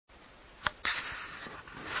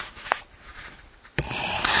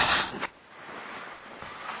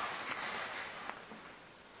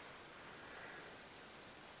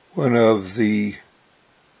One of the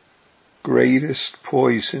greatest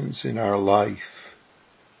poisons in our life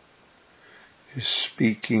is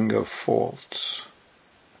speaking of faults.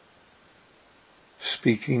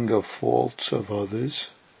 Speaking of faults of others,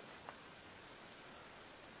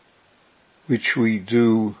 which we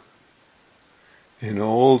do in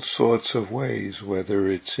all sorts of ways, whether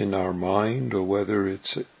it's in our mind or whether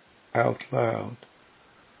it's out loud,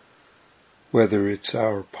 whether it's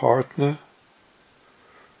our partner,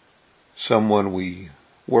 someone we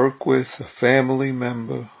work with, a family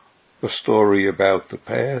member, a story about the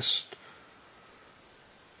past,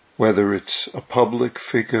 whether it's a public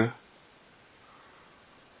figure,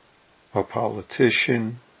 a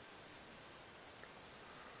politician,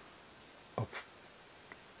 a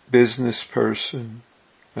business person,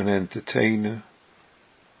 an entertainer,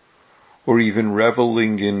 or even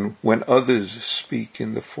reveling in when others speak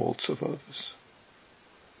in the faults of others.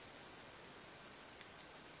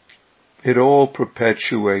 It all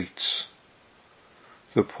perpetuates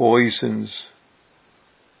the poisons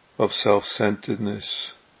of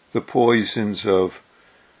self-centeredness, the poisons of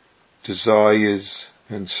desires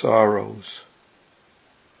and sorrows,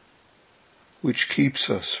 which keeps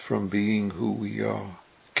us from being who we are,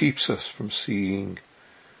 keeps us from seeing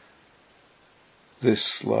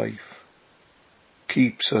this life,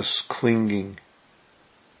 keeps us clinging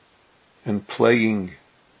and playing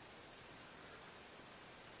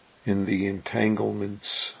in the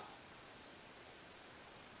entanglements.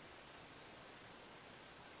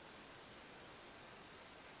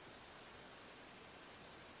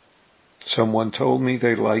 Someone told me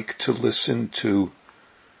they like to listen to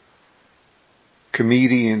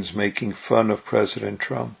comedians making fun of President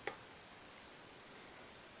Trump.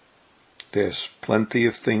 There's plenty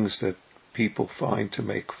of things that people find to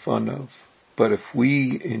make fun of, but if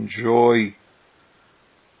we enjoy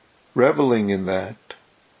reveling in that,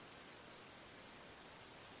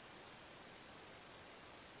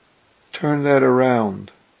 turn that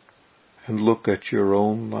around and look at your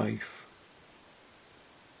own life.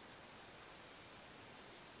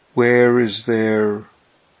 Where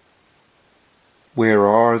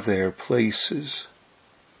are there places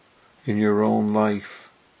in your own life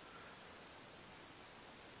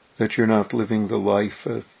that you're not living the life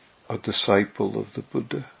of a disciple of the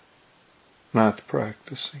Buddha, not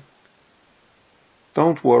practicing?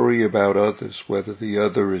 Don't worry about others, whether the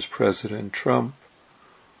other is President Trump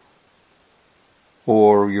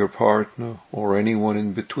or your partner or anyone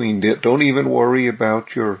in between. Don't even worry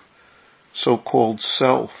about your so-called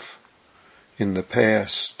self in the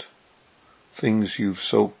past, things you've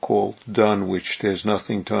so-called done which there's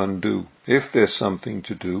nothing to undo. If there's something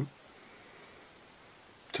to do,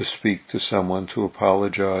 to speak to someone, to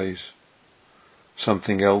apologize,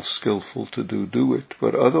 something else skillful to do, do it.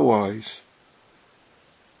 But otherwise,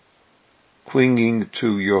 clinging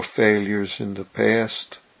to your failures in the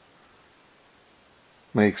past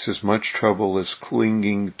makes as much trouble as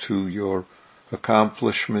clinging to your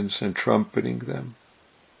accomplishments and trumpeting them.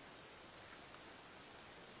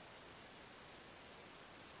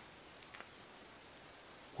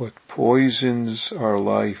 What poisons our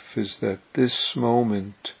life is that this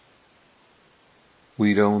moment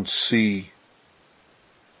we don't see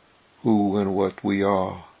who and what we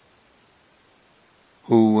are,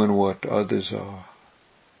 who and what others are.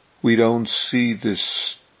 We don't see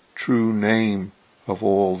this true name of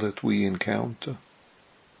all that we encounter,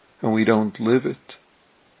 and we don't live it.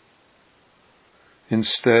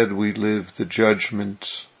 Instead, we live the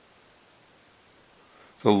judgments,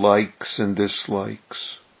 the likes and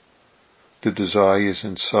dislikes, the desires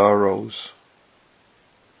and sorrows.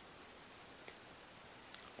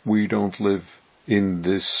 We don't live in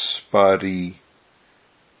this body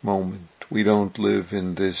moment. We don't live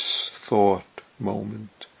in this thought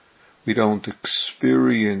moment. We don't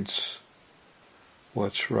experience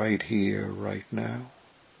what's right here, right now.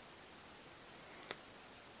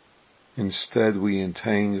 Instead, we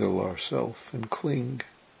entangle ourselves and cling.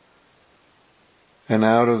 And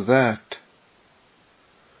out of that,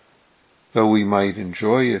 though we might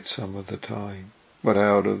enjoy it some of the time, but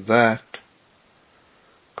out of that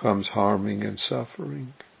comes harming and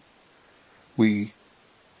suffering. We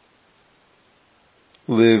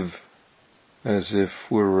live as if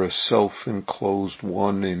we're a self-enclosed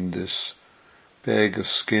one in this bag of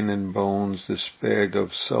skin and bones, this bag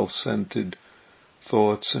of self-centered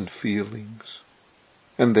thoughts and feelings.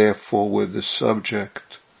 And therefore we're the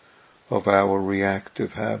subject of our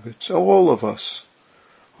reactive habits. All of us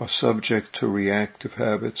are subject to reactive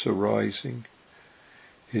habits arising.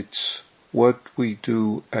 It's what we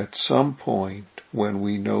do at some point when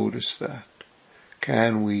we notice that.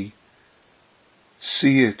 Can we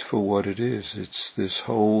see it for what it is. It's this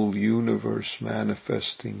whole universe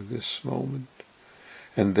manifesting this moment,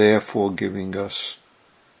 and therefore giving us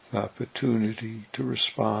the opportunity to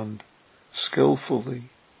respond skillfully,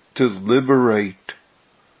 to liberate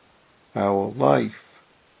our life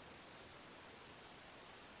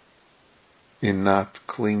in not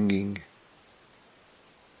clinging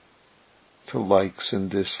to likes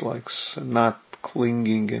and dislikes, and not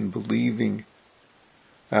clinging and believing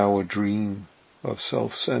our dream of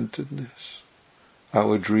self-centeredness,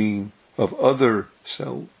 our dream of other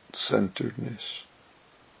self-centeredness.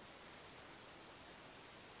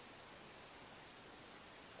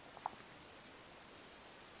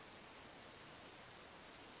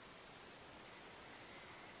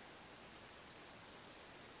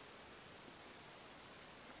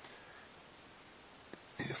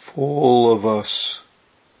 If all of us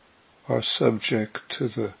are subject to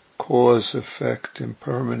the cause-effect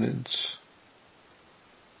impermanence,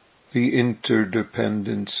 the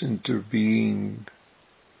interdependence, interbeing,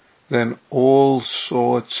 then all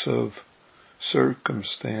sorts of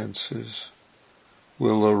circumstances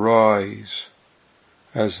will arise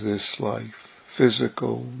as this life,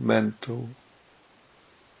 physical, mental,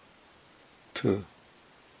 to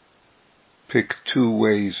pick two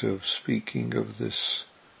ways of speaking of this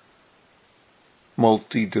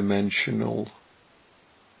multidimensional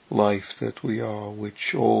life that we are,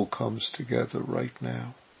 which all comes together right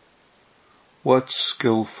now. What's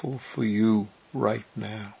skillful for you right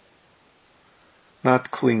now?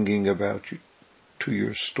 Not clinging to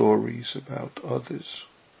your stories about others,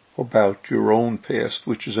 about your own past,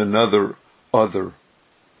 which is another other.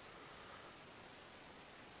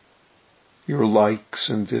 Your likes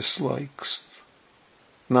and dislikes,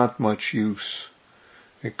 not much use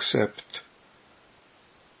except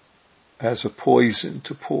as a poison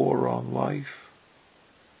to pour on life.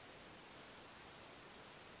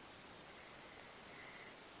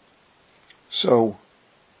 So,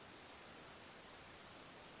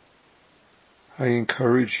 I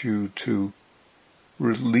encourage you to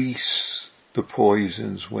release the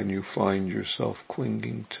poisons when you find yourself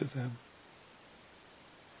clinging to them.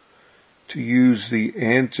 To use the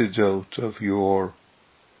antidote of your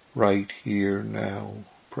right here now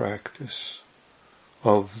practice,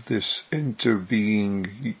 of this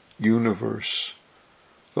interbeing universe,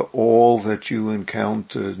 the all that you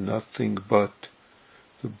encounter, nothing but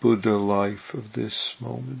the Buddha life of this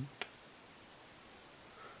moment,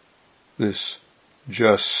 this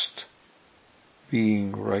just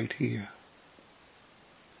being right here.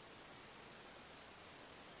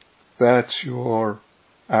 That's our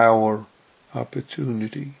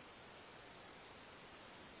opportunity.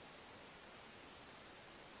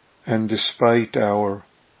 And despite our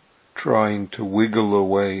trying to wiggle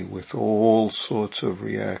away with all sorts of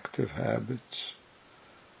reactive habits,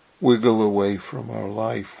 wiggle away from our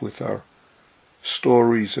life with our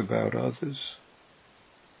stories about others,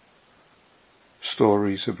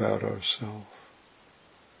 stories about ourselves,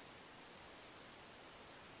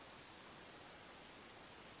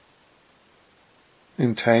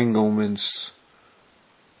 entanglements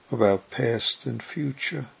about past and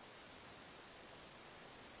future.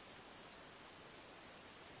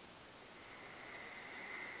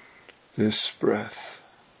 This breath,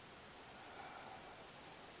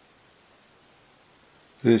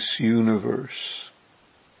 this universe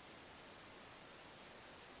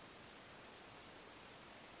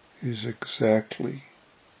is exactly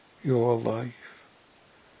your life,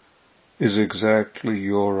 is exactly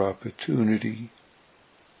your opportunity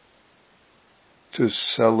to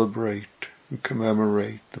celebrate and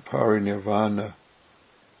commemorate the parinirvana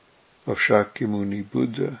of Shakyamuni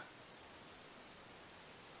Buddha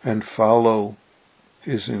and follow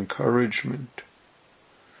his encouragement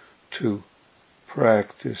to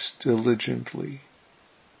practice diligently,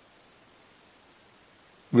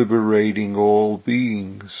 liberating all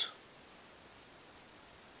beings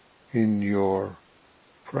in your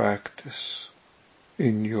practice,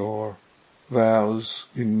 in your vows,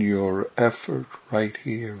 in your effort right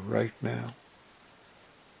here, right now.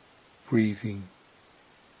 Breathing,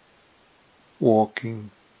 walking,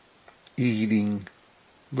 eating,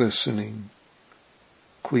 listening,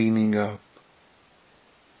 cleaning up,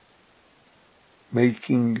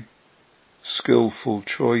 making skillful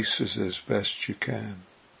choices as best you can.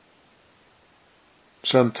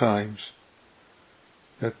 Sometimes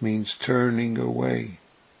that means turning away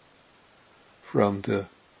from the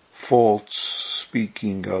false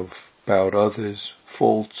speaking about others,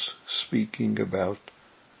 false speaking about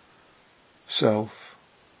self.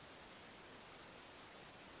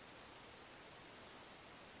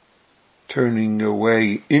 Turning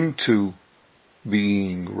away into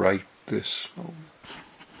being right this moment.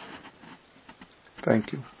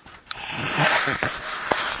 Thank you.